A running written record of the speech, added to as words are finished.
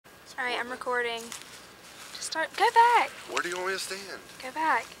Alright, I'm recording. Just start. Go back! Where do you want me to stand? Go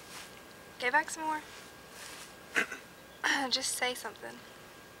back. Go back some more. Just say something.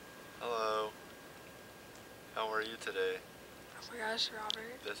 Hello. How are you today? Oh my gosh,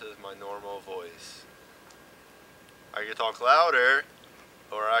 Robert. This is my normal voice. I can talk louder,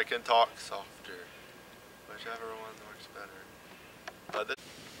 or I can talk softer. Whichever one works better.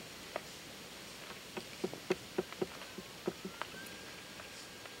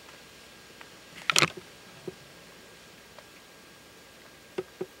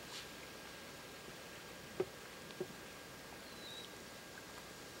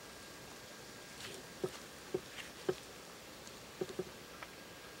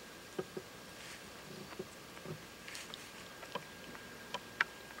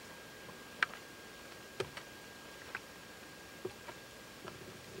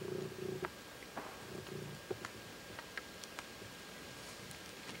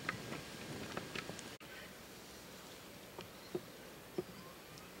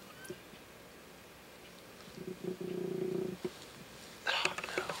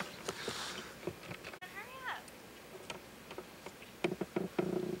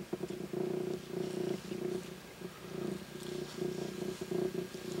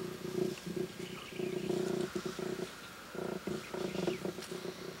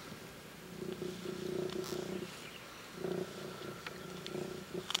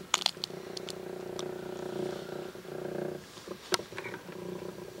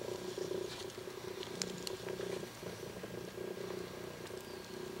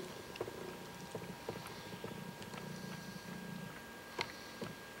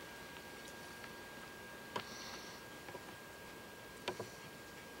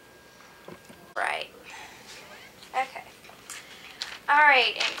 Right. Okay.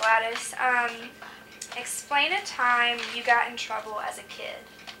 Alright, Aunt Gladys. Explain a time you got in trouble as a kid.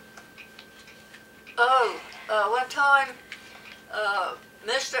 One time,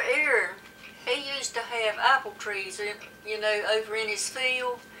 Mr. Aaron, he used to have apple trees, over in his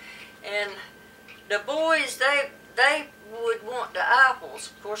field, and the boys, they would want the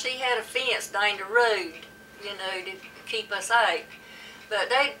apples. Of course, he had a fence down the road, to keep us out. But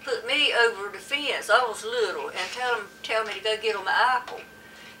they'd put me over the fence. I was little, and tell me to go get them an apple.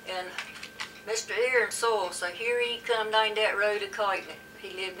 And Mr. Aaron saw us, so here he come down that road a kiting it.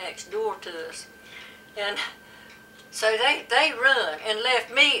 He lived next door to us. And so they run and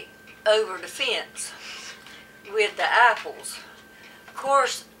left me over the fence with the apples. Of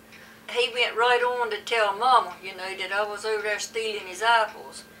course, he went right on to tell Mama, that I was over there stealing his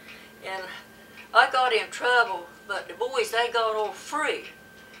apples. And I got in trouble, but the boys, they got off free.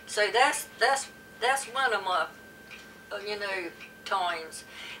 So that's one of my, times.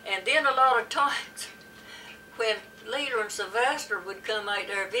 And then a lot of times when Leader and Sylvester would come out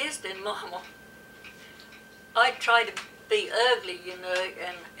there visiting Mama, I'd try to be ugly,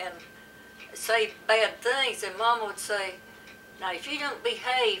 and say bad things, and Mama would say, now if you don't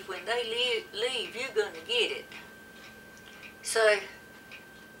behave when they leave, you're going to get it. So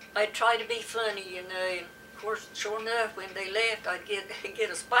I'd try to be funny, and of course, sure enough, when they left, I'd get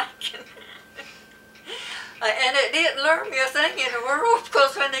a spanking. And it didn't learn me a thing in the world,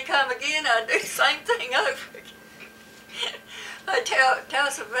 because when they come again, I'd do the same thing over again. I'd tell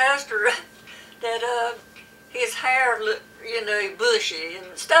Sylvester that his hair looked, bushy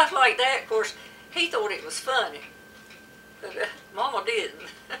and stuff like that. Of course, he thought it was funny, but Mama didn't.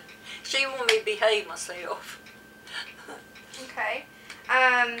 She wanted me to behave myself. Okay.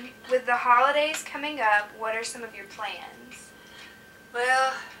 With the holidays coming up, what are some of your plans?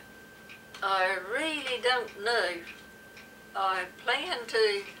 Well, I really don't know. I plan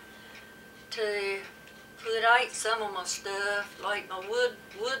to put out some of my stuff, like my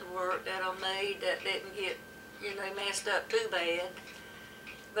woodwork that I made that didn't get, messed up too bad.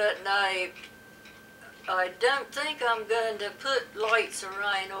 But I don't think I'm going to put lights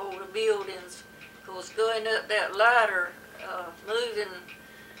around all the buildings, because going up that ladder, moving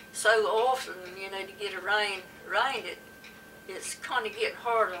so often, to get around it, it's kind of getting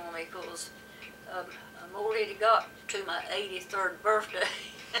hard on me, because I'm already got to my 83rd birthday.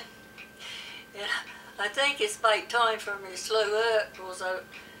 And I think it's about time for me to slow up, because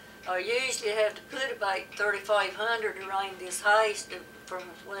I usually have to put about 3,500 around this house from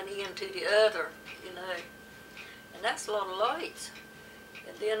one end to the other, and that's a lot of lights.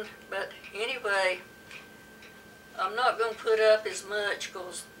 And then, but anyway, I'm not going to put up as much,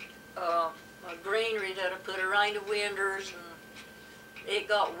 because my greenery that I put around the windows, and it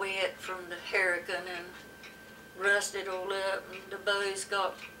got wet from the hurricane and rusted all up, and the bows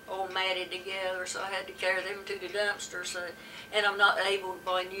got all matted together, so I had to carry them to the dumpster. So, and I'm not able to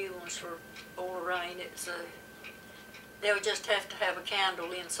buy new ones for or rain it, so they would just have to have a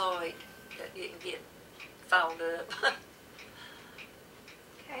candle inside that didn't get fouled up.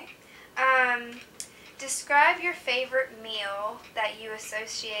 Okay. Describe your favorite meal that you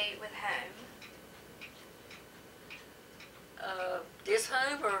associate with home. This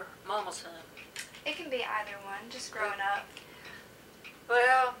home or Mama's home? It can be either one, just growing up.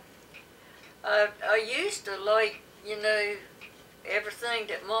 Well, I used to like, everything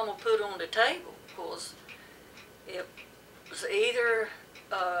that Mama put on the table, because it was either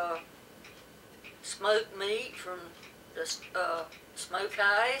smoked meat from the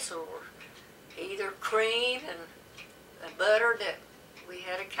smokehouse, or either cream and butter that we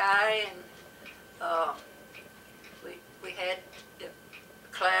had a Kai, and we had the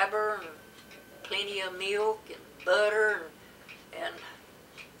clabber and plenty of milk and butter, and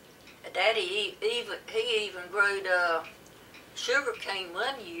Daddy he even growed sugar cane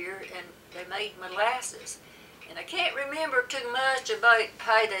one year, and they made molasses. And I can't remember too much about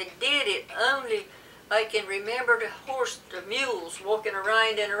how they did it, only I can remember the mules walking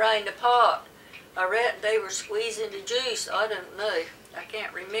around and around the pot. I read they were squeezing the juice. I don't know. I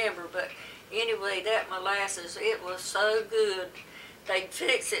can't remember, but anyway, that molasses, it was so good. They'd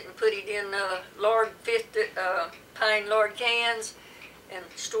fix it and put it in pine lard cans and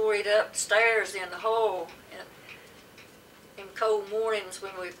store it upstairs in the hall. And in cold mornings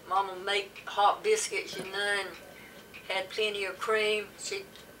when Mama made hot biscuits, and had plenty of cream, she'd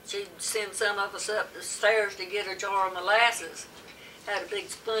send some of us up the stairs to get a jar of molasses. Had a big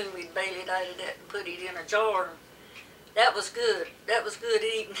spoon, we'd bail it out of that and put it in a jar. That was good. That was good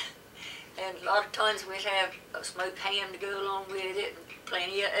eating. And a lot of times we'd have a smoked ham to go along with it, and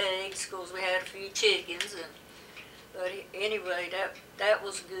plenty of eggs, because we had a few chickens. But anyway, that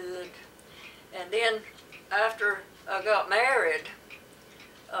was good. And then after I got married,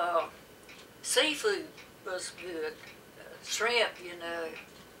 seafood was good. Shrimp,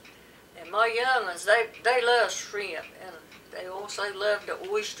 And my young ones, they love shrimp, and they also love the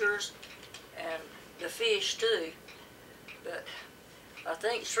oysters and the fish too. But I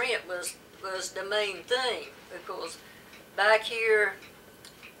think shrimp was the main thing, because back here,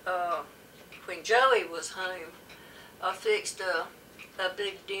 when Joey was home, I fixed a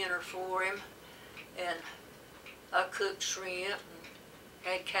big dinner for him, and I cooked shrimp and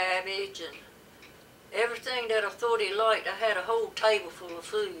had cabbage and everything that I thought he liked. I had a whole table full of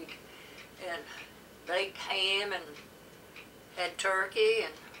food, and baked ham and had turkey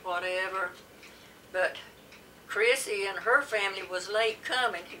and whatever. But Chrissy and her family was late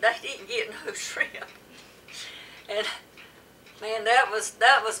coming. They didn't get no shrimp. And man, that was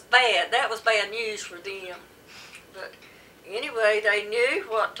bad. That was bad news for them. But anyway, they knew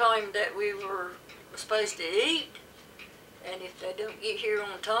what time that we were supposed to eat. And if they don't get here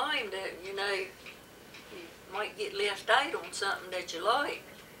on time, that you might get left out on something that you like.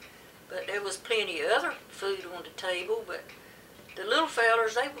 But there was plenty of other food on the table, but the little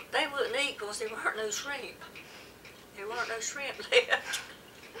fellers, they wouldn't eat because there weren't no shrimp. There weren't no shrimp left.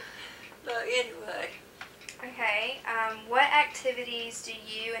 But anyway. Okay, what activities do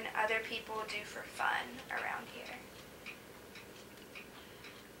you and other people do for fun around here?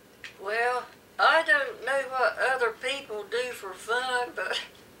 Well, I don't know what other people do for fun, but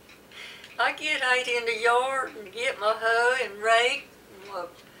I get out in the yard and get my hoe and rake, and my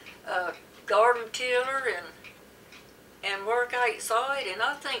garden tiller, and work outside, and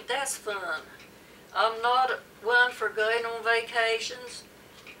I think that's fun. I'm not one for going on vacations.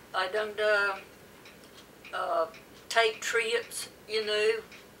 I don't take trips,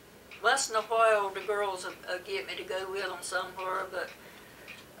 Once in a while the girls will get me to go with them somewhere, but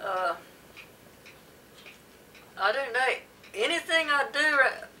I don't know. Anything I do,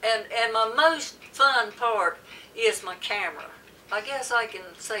 and my most fun part is my camera. I guess I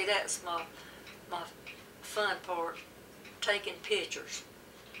can say that's my fun part, taking pictures.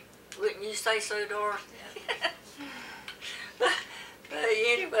 Wouldn't you say so, Dorothy? but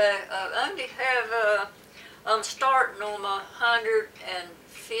anyway, I only have, I'm starting on my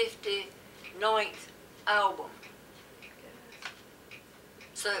 159th album.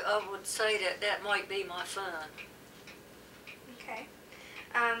 So I would say that might be my fun. Okay.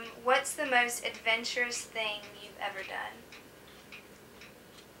 What's the most adventurous thing you've ever done?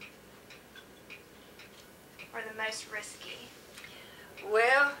 Or the most risky?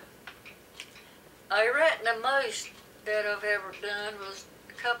 Well, I reckon the most that I've ever done was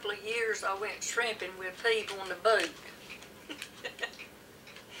a couple of years I went shrimping with Pete on the boat.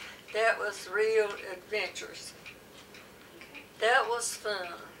 That was real adventurous. Okay. That was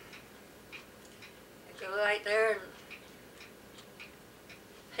fun. go right there, and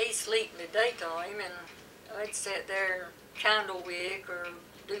he'd sleep in the daytime, and I'd sit there and candle wick or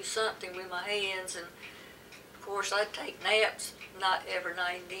do something with my hands, and of course I'd take naps not every now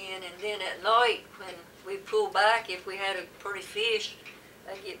and then at night when we'd pull back, if we had a pretty fish,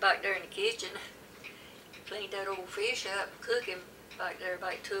 I'd get back there in the kitchen, clean that old fish up, cook him back there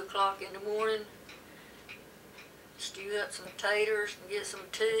about 2 o'clock in the morning, stew up some taters and get some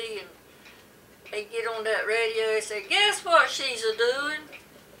tea, and they'd get on that radio and say, guess what she's a-doing?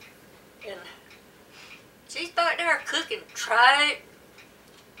 And she's back there cooking tripe,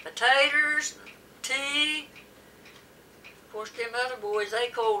 potatoes, tea. Of course, them other boys, they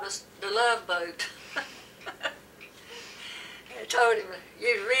called us the Love Boat. I told him,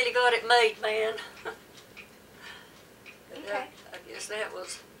 you really got it made, man. Okay. I guess that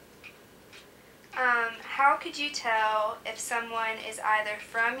was... How could you tell if someone is either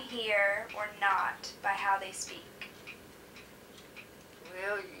from here or not by how they speak?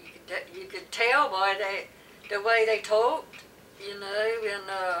 Well, you could tell by the way they talked, you know,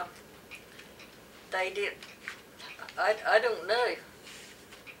 and they did. I don't know.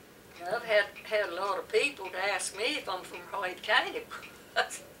 I've had a lot of people to ask me if I'm from Hyde County.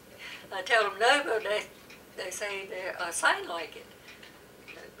 I tell them no, but they say I sound like it.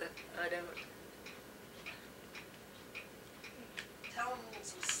 But I don't. Tell them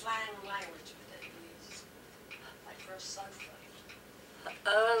some slang language that you use, like for a sofa.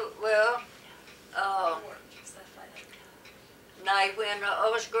 Well, Or stuff like that. now when I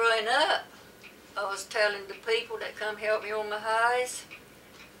was growing up, I was telling the people that come help me on my highs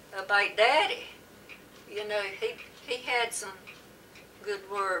about Daddy. You know, he had some good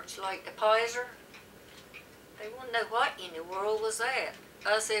words like the pizer. They want to know what in the world was that.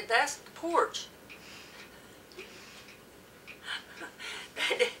 I said, that's the porch.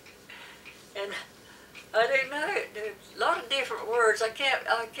 And I don't know. There's a lot of different words. I can't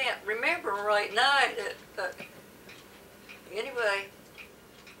remember them right now. But anyway.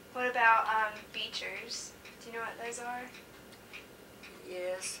 What about beachers? Do you know what those are?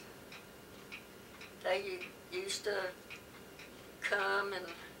 Yes. They used to come, and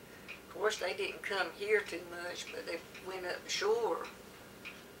of course they didn't come here too much, but they went up the shore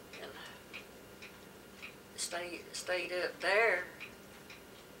and stayed up there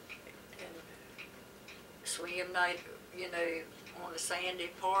and swim night, you know, on the sandy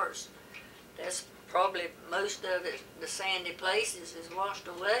parts. That's probably most of it, the sandy places is washed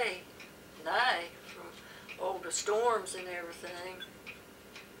away now from all the storms and everything.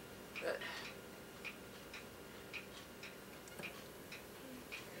 But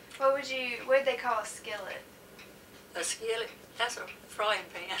What'd they call a skillet? a skillet, that's a frying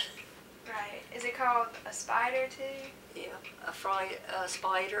pan. Right. Is it called a spider too? Yeah, a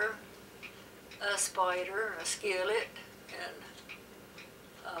spider, a skillet, and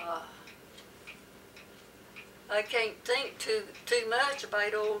I can't think too much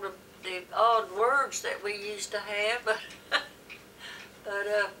about all the odd words that we used to have, but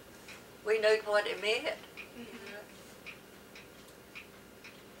we knew what it meant.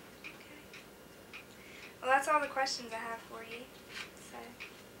 Well, that's all the questions I have for you. So,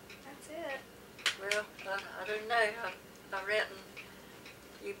 that's it. Well, I don't know. I reckon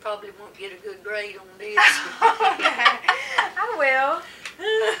you probably won't get a good grade on this. I will.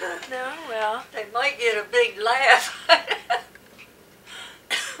 No, well, they might get a big laugh.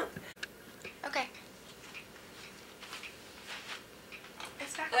 Okay.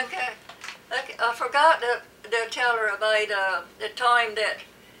 It's back. Okay. I forgot to tell her about the time that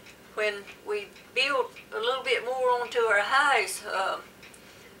when we built a little bit more onto our house,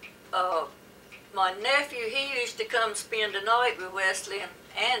 my nephew, he used to come spend the night with Wesley and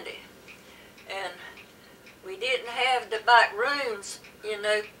Andy. And we didn't have the back rooms, you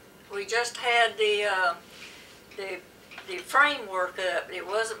know. We just had the framework up. It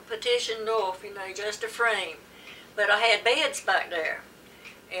wasn't partitioned off, you know, just a frame. But I had beds back there.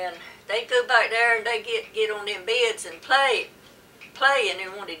 And they'd go back there and they'd get on them beds and play and they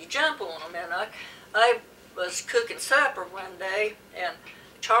wanted to jump on them. And I was cooking supper one day, and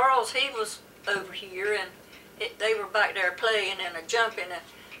Charles, he was over here, and they were back there playing and jumping. And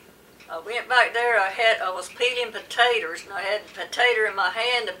I went back there, I was peeling potatoes, and I had the potato in my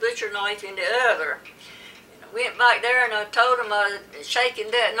hand, the butcher knife in the other. And I went back there and I told him, I was shaking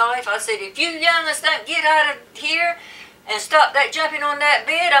that knife, I said, if you youngins don't get out of here and stop that jumping on that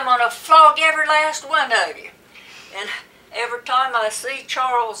bed, I'm going to flog every last one of you. And every time I see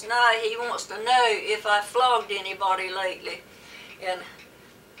Charles now, he wants to know if I flogged anybody lately. And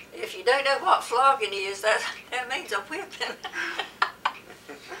if you don't know what flogging is, that means a whipping.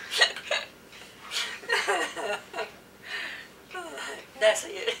 That's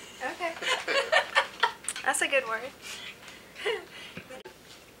it. Okay. That's a good word.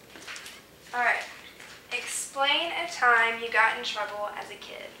 Alright. Explain a time you got in trouble as a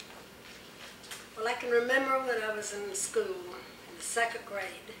kid. Well, I can remember when I was in school, in the second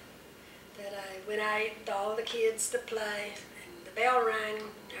grade, that I went out with all the kids to play, and the bell rang,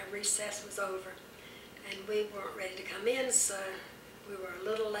 our recess was over, and we weren't ready to come in, so we were a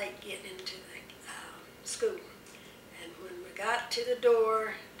little late getting into the school. And when we got to the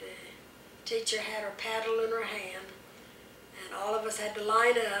door, the teacher had her paddle in her hand, and all of us had to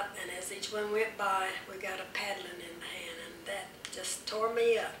line up, and as each one went by, we got a paddling in the hand, and that just tore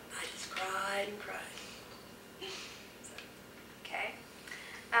me up. I just cried and cried. Okay.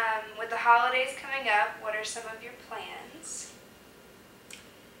 With the holidays coming up, what are some of your plans?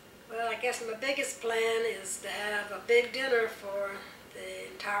 Well, I guess my biggest plan is to have a big dinner for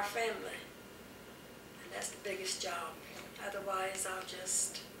the entire family. And that's the biggest job. Otherwise, I'll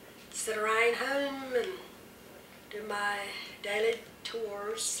just sit around home and do my daily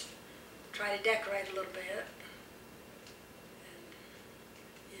tours, try to decorate a little bit,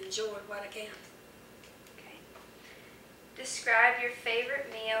 and enjoy what I can. Okay. Describe your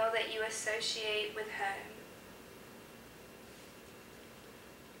favorite meal that you associate with home.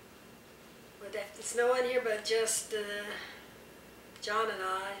 Well, if there's no one here but just John and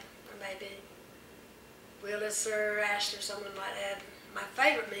I, or maybe Willis or Ashley or someone like that, my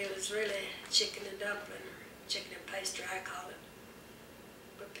favorite meal is really chicken and dumpling, or chicken and pastry, I call it,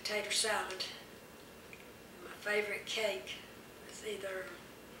 with potato salad. And my favorite cake is either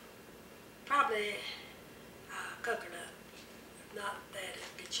probably coconut. If not that,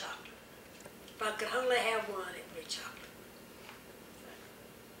 it'd be chocolate. If I could only have one, it'd be chocolate.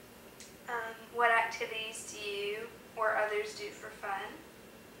 What activities do you or others do for fun?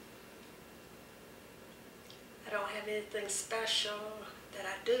 I don't have anything special that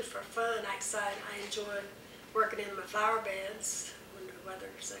I do for fun. I enjoy working in my flower beds when the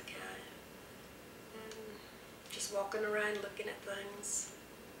weather's okay. And just walking around looking at things.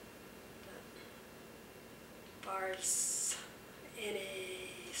 But as far as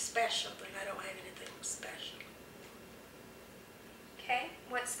any special thing, I don't have anything special. Okay.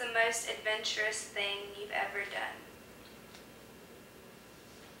 What's the most adventurous thing you've ever done?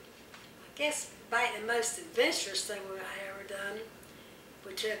 I guess about the most adventurous thing I ever done,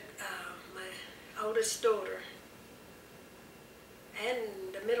 we took my oldest daughter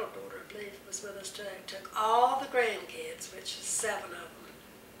and the middle daughter, I believe, was with us today. Took all the grandkids, which is 7 of them.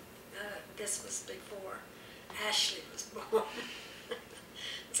 This was before Ashley was born.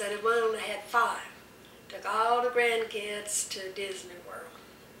 So the one only had 5. Took all the grandkids to Disney World.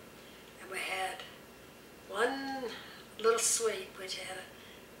 And we had one little suite, which had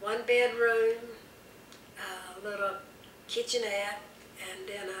a 1 bedroom, a little kitchenette, and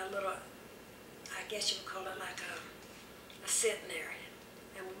then a little, I guess you would call it like a sitting area.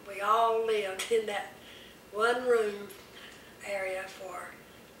 And we all lived in that 1 room area for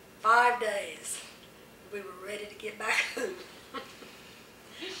 5 days. We were ready to get back home.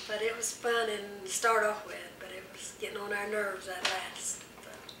 But it was fun to start off with, but it was getting on our nerves at last.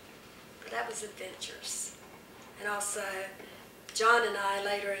 But that was adventurous. And also, John and I,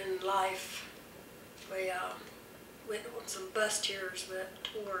 later in life, we went on some bus tours with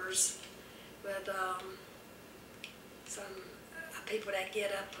some people that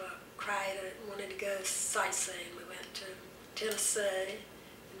get up, cried and wanted to go sightseeing. We went to Tennessee,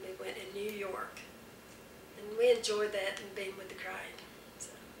 and we went to New York. And we enjoyed that and being with the crowd. So.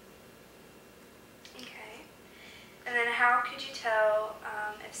 Okay. And then how could you tell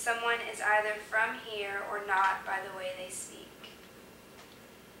if someone is either from here or not by the way they speak?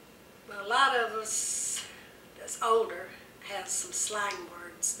 Well, a lot of us that's older have some slang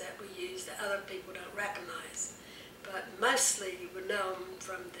words that we use that other people don't recognize. But mostly you would know them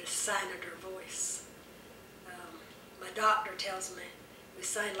from the senator voice. My doctor tells me we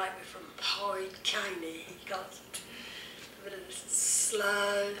sound like we're from Boyd County. He calls it with a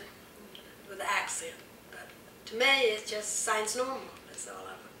slow, with an accent. But to me, it just sounds normal. That's all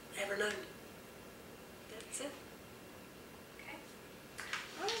I've ever known. That's it. Okay.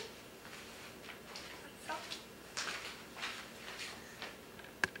 All right. That's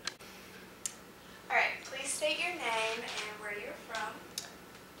all right. Please state your name and where you're from.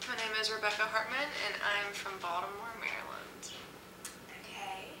 My name is Rebecca Hartman, and I'm from Baltimore, Maryland.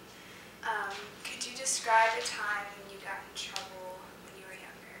 Okay. Could you describe a time when you got in trouble when you were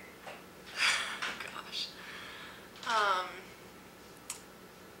younger? Gosh.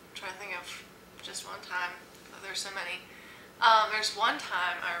 Trying to think of just one time. There's so many. There's one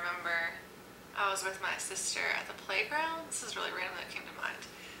time I remember I was with my sister at the playground. This is really random that came to mind.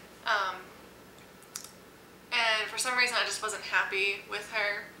 And for some reason I just wasn't happy with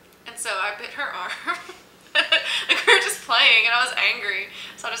her. And so I bit her arm. Like we were just playing and I was angry.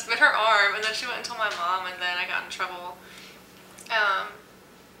 So I just bit her arm and then she went and told my mom and then I got in trouble. And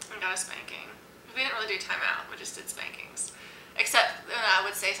got a spanking. We didn't really do timeout, we just did spankings. Except when I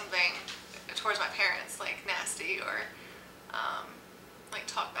would say something towards my parents, like nasty or like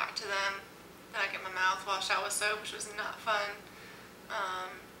talk back to them. Then I'd get my mouth washed out with soap, which was not fun. My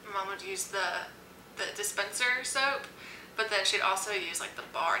mom would use the dispenser soap, but then she'd also use like the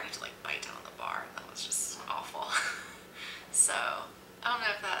bar and you had to like bite down on the bar. That was just awful. So I don't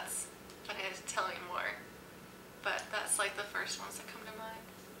know if I need to tell you more, but that's like the first ones that come to mind.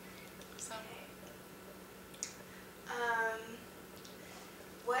 So.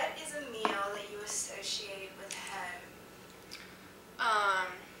 What is a meal that you associate with home?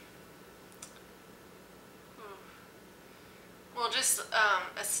 Well, just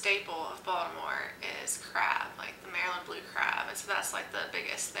a staple of Baltimore is crab, like the Maryland blue crab, and so that's like the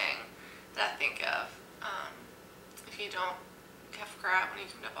biggest thing that I think of. If you don't have crab when you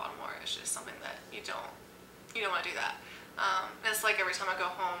come to Baltimore, it's just something that you don't want to do that. It's like every time I go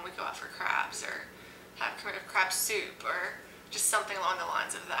home, we go out for crabs or have crab soup or just something along the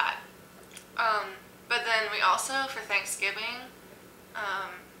lines of that. But then we also, for Thanksgiving,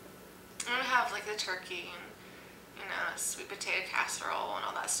 we don't have like the turkey and sweet potato casserole and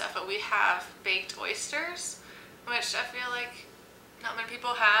all that stuff, but we have baked oysters, which I feel like not many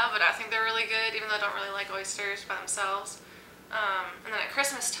people have, but I think they're really good, even though I don't really like oysters by themselves. And then at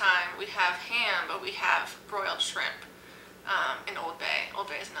Christmas time, we have ham, but we have broiled shrimp in Old Bay. Old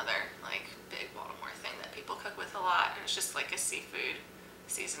Bay is another like big Baltimore thing that people cook with a lot, and it's just like a seafood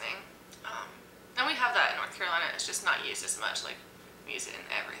seasoning. And we have that in North Carolina, it's just not used as much, like we use it in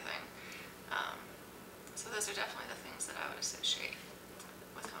everything. So those are definitely the things that I would associate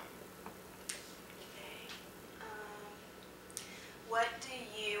with home. Okay. What do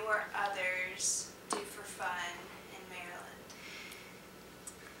you or others do for fun in Maryland?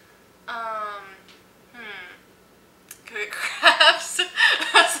 Go get crabs.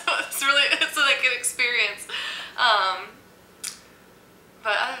 It's like an experience.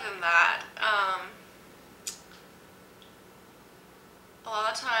 But other than that, a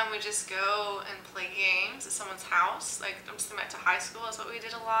lot of the time we just go and play games at someone's house. Like I'm just thinking back to high school, that's what we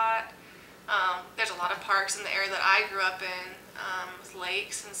did a lot. There's a lot of parks in the area that I grew up in with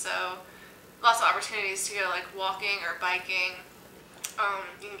lakes, and so lots of opportunities to go like walking or biking.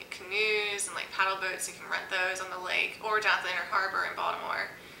 You can get canoes and like paddle boats, you can rent those on the lake or down at the Inner Harbor in Baltimore.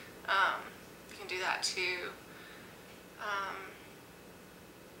 You can do that too. I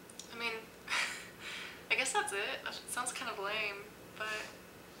mean, I guess that's it. That sounds kind of lame, but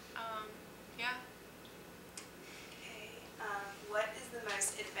yeah. Okay. What is the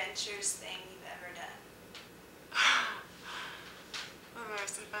most adventurous thing you've ever done? The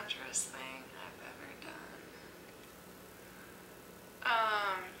most adventurous thing I've ever done.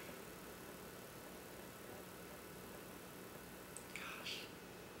 Gosh.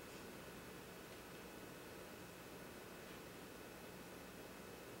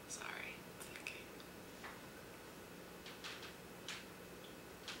 Sorry, thinking.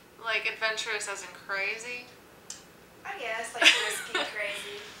 Like adventurous as in crazy? I guess, like risky,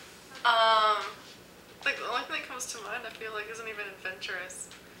 crazy. Like the only thing that comes to mind I feel like isn't even adventurous.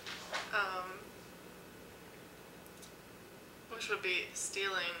 Which would be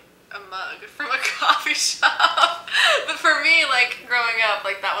stealing a mug from a coffee shop. But for me, like growing up,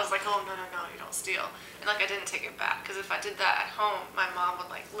 like that was like, oh no, you don't steal. And like I didn't take it back, because if I did that at home, my mom would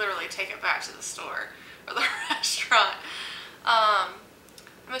like literally take it back to the store or the restaurant.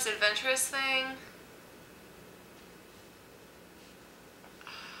 The most adventurous thing.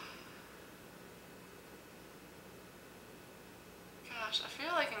 Gosh, I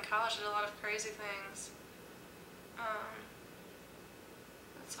feel like in college I did a lot of crazy things.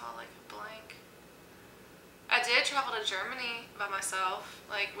 It's all like a blank. I did travel to Germany by myself,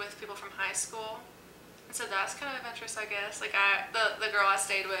 like with people from high school, and so that's kind of adventurous, I guess. Like the girl I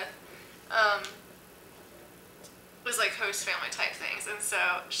stayed with, was like host family type things, and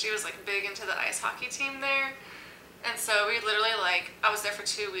so she was like big into the ice hockey team there, and so we literally like I was there for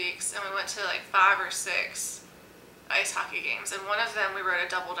 2 weeks, and we went to like 5 or 6 ice hockey games, and one of them we rode a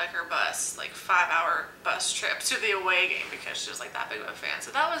double-decker bus, like 5-hour bus trip to the away game because she was like that big of a fan.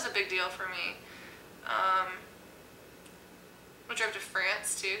 So that was a big deal for me. We drove to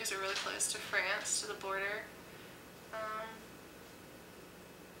France too because we're really close to France, to the border.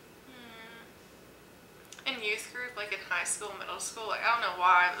 In youth group, like in high school, middle school, like I don't know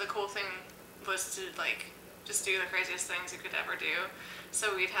why, but the cool thing was to like just do the craziest things you could ever do.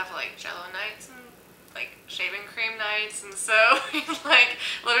 So we'd have like Jello nights and like shaving cream nights, and so like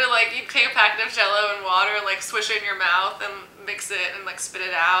literally like you'd take a packet of Jello and water, like swish it in your mouth and mix it and like spit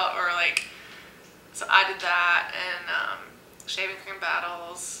it out, or like so I did that, and shaving cream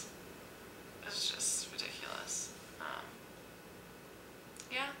battles. It's just ridiculous.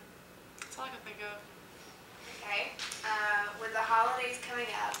 Yeah, that's all I can think of. Okay. With the holidays coming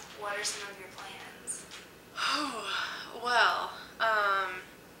up, what are some of your plans? Oh, well,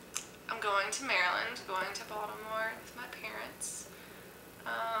 I'm going to Maryland, going to Baltimore with my parents.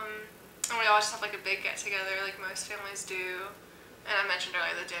 And we always have like a big get together like most families do. And I mentioned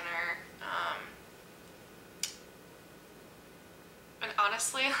earlier the dinner. And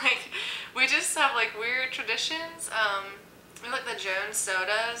honestly, like, we just have like weird traditions. We like the Jones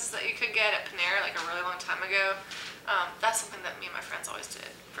sodas that you could get at Panera like a really long time ago. That's something that me and my friends always did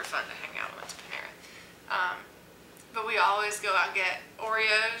for fun to hang out when we went to Panera. But we always go out and get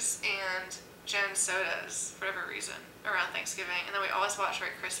Oreos and Jones sodas for whatever reason around Thanksgiving. And then we always watch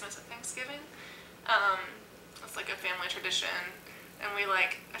Merry Christmas at Thanksgiving. It's like a family tradition. And we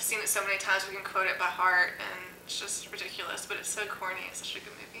like, I've seen it so many times we can quote it by heart, and it's just ridiculous, but it's so corny. It's such a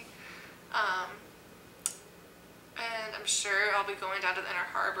good movie. And I'm sure I'll be going down to the Inner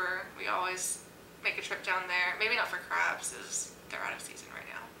Harbor. We always make a trip down there. Maybe not for crabs, as they're out of season right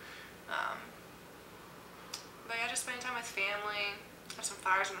now. But yeah, just spending time with family. Have some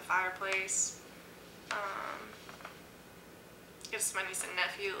fires in the fireplace. Get to see my niece and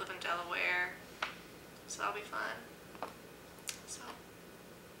nephew live in Delaware. So that'll be fun. So.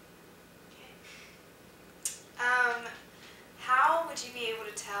 How would you be able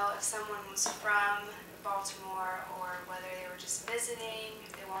to tell if someone was from Baltimore or whether they were just visiting,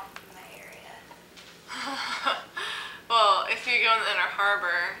 if they weren't from the area? Well, if you go in the Inner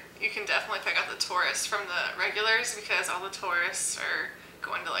Harbor, you can definitely pick out the tourists from the regulars, because all the tourists are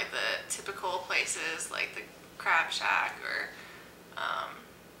going to like the typical places like the Crab Shack or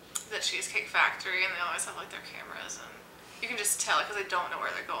the Cheesecake Factory, and they always have like their cameras, and you can just tell because they don't know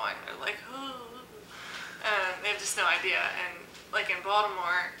where they're going. They're like, oh. They have just no idea. And like in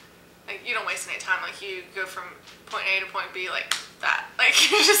Baltimore, like you don't waste any time. Like you go from point A to point B like that. Like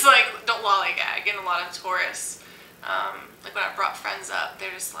you just like don't lollygag. And a lot of tourists, like when I brought friends up,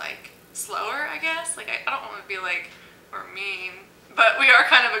 they're just like slower, I guess. Like I don't want to be like we're mean, but we are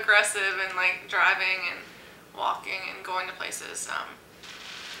kind of aggressive and like driving and walking and going to places.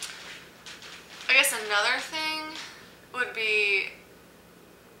 I guess another thing would be,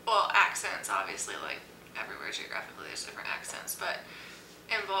 well, accents, obviously, like everywhere geographically there's different accents, but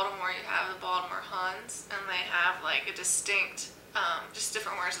in Baltimore you have the Baltimore Huns, and they have like a distinct, just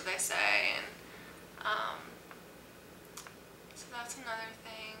different words that they say, and so that's another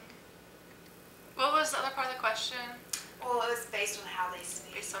thing. What was the other part of the question? Well, it was based on how they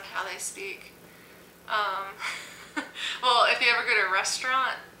speak. Based on how they speak. Well, if you ever go to a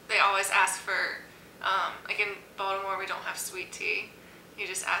restaurant, they always ask for, like in Baltimore we don't have sweet tea. You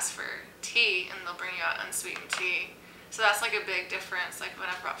just ask for tea and they'll bring you out unsweetened tea. So that's like a big difference. Like when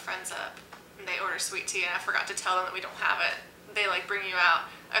I brought friends up and they order sweet tea and I forgot to tell them that we don't have it, they like bring you out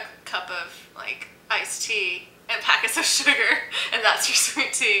a cup of like iced tea and packets of sugar, and that's your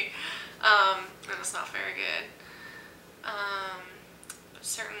sweet tea. And it's not very good.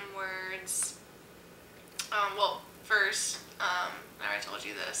 Certain words. Well, first, I already told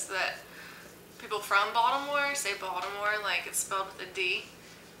you this, that people from Baltimore say Baltimore like it's spelled with a D,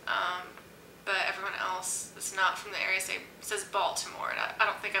 but everyone else that's not from the area says Baltimore, and I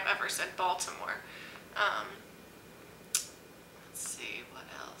don't think I've ever said Baltimore. Let's see, what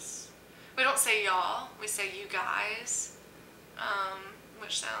else? We don't say y'all, we say you guys,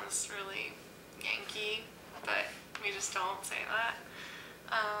 which sounds really Yankee, but we just don't say that.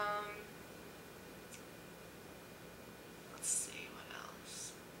 Let's see, what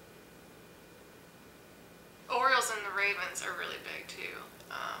else? Orioles and the Ravens are really big too.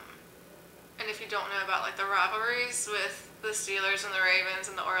 And if you don't know about like the rivalries with the Steelers and the Ravens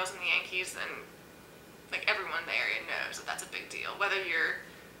and the Orioles and the Yankees, then like everyone in the area knows that that's a big deal. Whether you're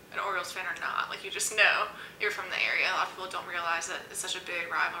an Orioles fan or not, like you just know you're from the area. A lot of people don't realize that it's such a big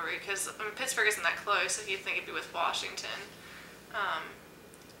rivalry, because I mean, Pittsburgh isn't that close. If you think it'd be with Washington,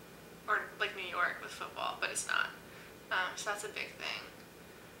 or like New York with football, but it's not. So that's a big thing.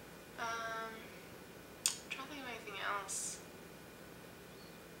 I'm trying to think of anything else.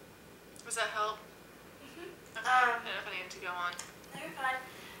 Does that help? Mm-hmm. Okay. I don't know if I need to go on. No, you're fine.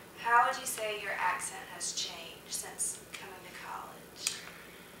 How would you say your accent has changed since coming to college?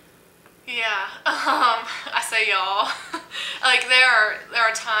 Yeah, I say y'all. Like there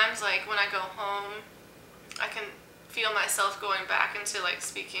are times like when I go home, I can feel myself going back into like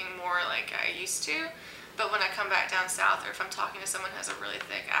speaking more like I used to. But when I come back down south, or if I'm talking to someone who has a really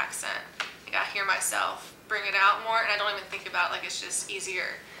thick accent, like I hear myself bring it out more, and I don't even think about it, like it's just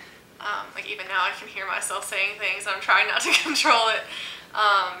easier. Like even now, I can hear myself saying things. And I'm trying not to control it.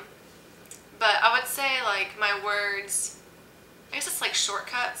 But I would say like my words, I guess it's like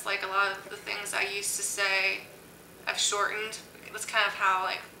shortcuts. Like a lot of the things I used to say, I've shortened. That's kind of how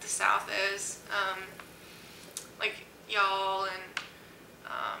like the South is. Like y'all and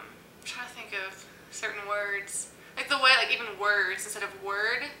I'm trying to think of certain words. Like the way, like even words instead of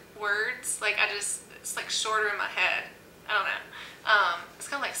words. Like it's like shorter in my head. I don't know. It's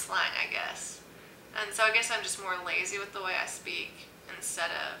kind of like slang, I guess. And so I guess I'm just more lazy with the way I speak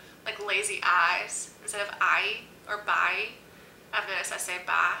instead of like lazy eyes instead of I or bye. I've noticed I say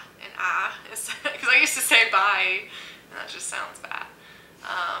bye and ah because I used to say bye and that just sounds bad.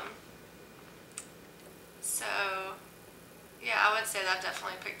 So yeah, I would say that I've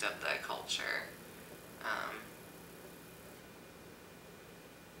definitely picked up the culture.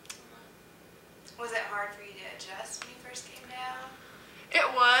 Was it hard for you to adjust when you first came down? It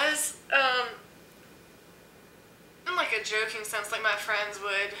was, in like a joking sense, like my friends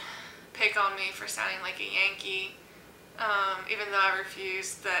would pick on me for sounding like a Yankee, even though I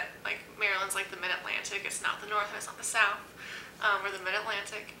refused that, like, Maryland's like the mid-Atlantic, it's not the North and it's not the South, we're the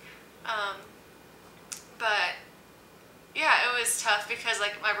mid-Atlantic, but yeah, it was tough because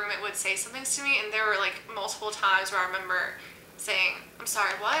like my roommate would say some things to me, and there were like multiple times where I remember saying, I'm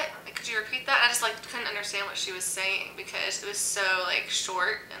sorry, what? Like, could you repeat that? And I just like couldn't understand what she was saying because it was so like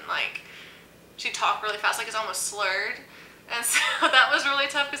short and like she'd talk really fast, like it's almost slurred. And so that was really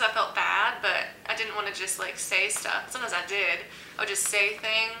tough because I felt bad, but I didn't want to just like say stuff. Sometimes I did. I would just say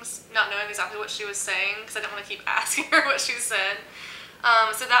things, not knowing exactly what she was saying because I didn't want to keep asking her what she said.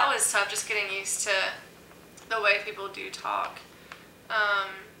 So that was tough, just getting used to the way people do talk.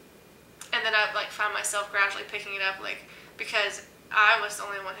 And then I like found myself gradually picking it up, like because I was the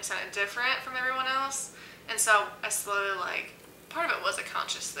only one who sounded different from everyone else, and so I slowly like part of it was a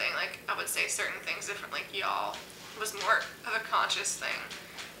conscious thing. Like I would say certain things different, like y'all was more of a conscious thing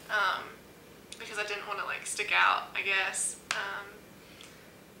because I didn't want to like stick out, I guess.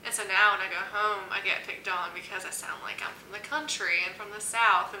 And so now when I go home, I get picked on because I sound like I'm from the country and from the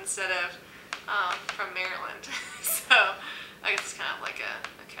South instead of from Maryland. So I guess it's kind of like a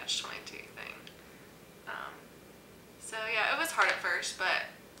catch-22 thing. So yeah, it was hard at first,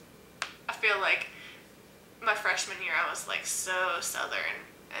 but I feel like my freshman year I was like so Southern,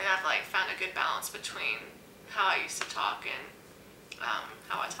 and I've like found a good balance between how I used to talk and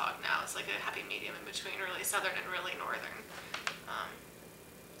how I talk now. It's like a happy medium in between really Southern and really Northern.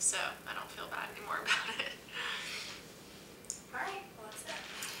 So I don't feel bad anymore about it. Alright, well that's it.